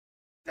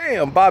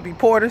Damn, Bobby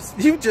Portis,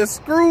 you just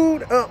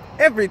screwed up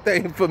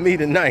everything for me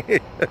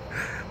tonight.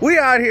 We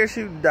out here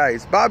shooting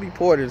dice. Bobby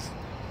Portis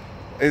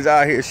is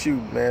out here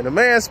shooting, man. The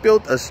man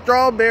spilled a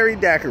strawberry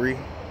daiquiri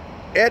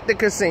at the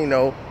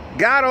casino,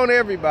 got on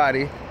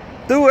everybody,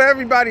 threw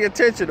everybody's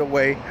attention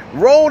away,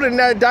 rolled in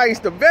that dice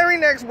the very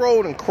next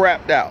roll and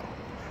crapped out.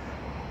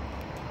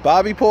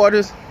 Bobby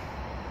Portis,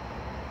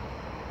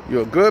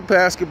 you're a good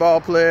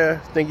basketball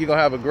player. Think you're going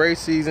to have a great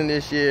season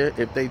this year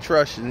if they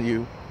trust in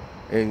you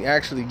and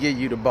actually give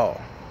you the ball.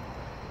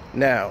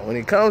 Now, when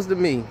it comes to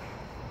me,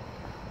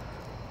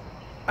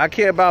 I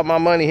care about my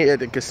money here at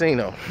the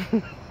casino.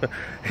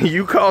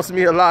 You cost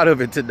me a lot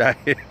of it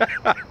tonight.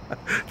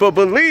 For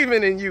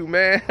believing in you,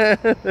 man.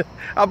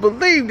 I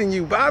believed in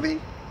you, Bobby.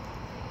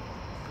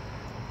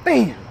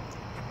 Damn.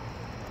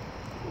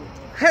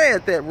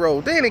 Had that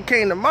roll. Then it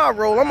came to my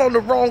roll. I'm on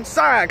the wrong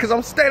side because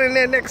I'm standing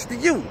there next to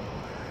you.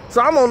 So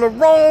I'm on the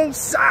wrong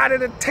side of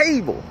the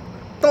table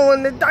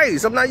throwing the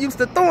dice. I'm not used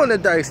to throwing the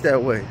dice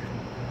that way.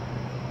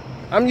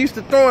 I'm used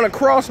to throwing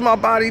across my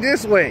body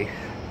this way.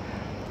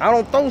 I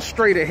don't throw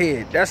straight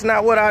ahead. That's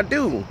not what I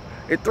do.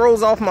 It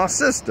throws off my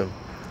system.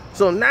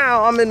 So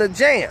now I'm in a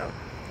jam.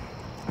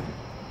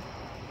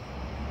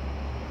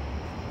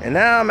 And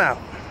now I'm out.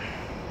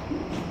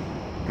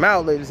 I'm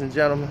out, ladies and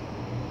gentlemen.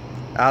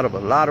 Out of a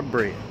lot of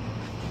bread.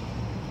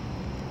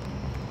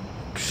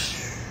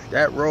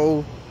 That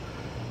roll.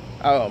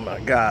 Oh my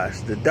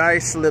gosh. The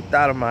dice slipped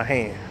out of my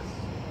hands.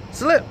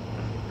 Slipped.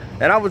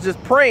 And I was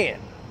just praying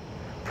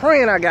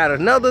I got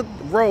another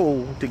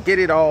roll to get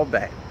it all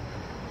back.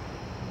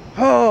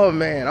 Oh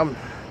man,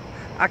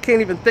 I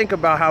can't even think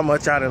about how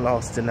much I done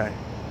lost tonight.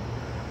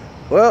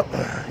 Well,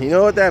 you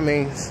know what that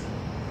means.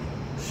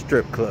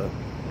 Strip club.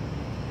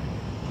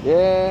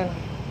 Yeah.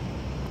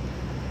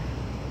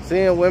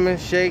 Seeing women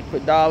shake for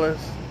dollars.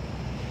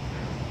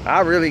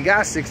 I really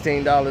got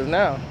 $16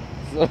 now.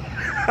 So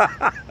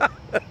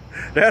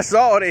that's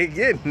all they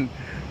getting.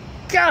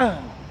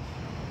 God.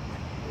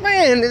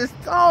 Man, it's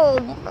all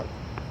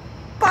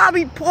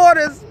Bobby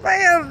Portis,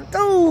 man,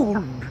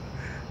 dude.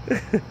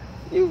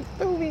 You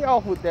threw me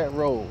off with that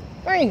roll.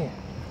 Man.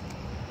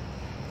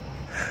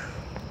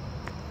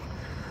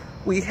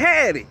 We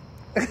had it.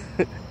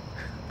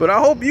 But I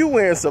hope you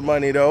win some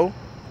money though.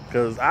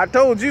 Because I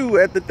told you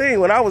at the thing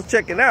when I was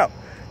checking out,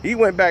 he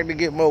went back to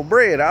get more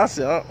bread. I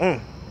said,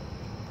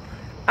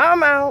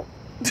 I'm out.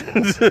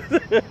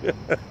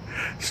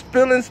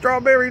 Spilling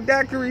strawberry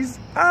daiquiris,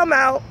 I'm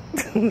out.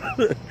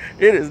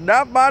 It is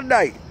not my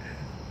night.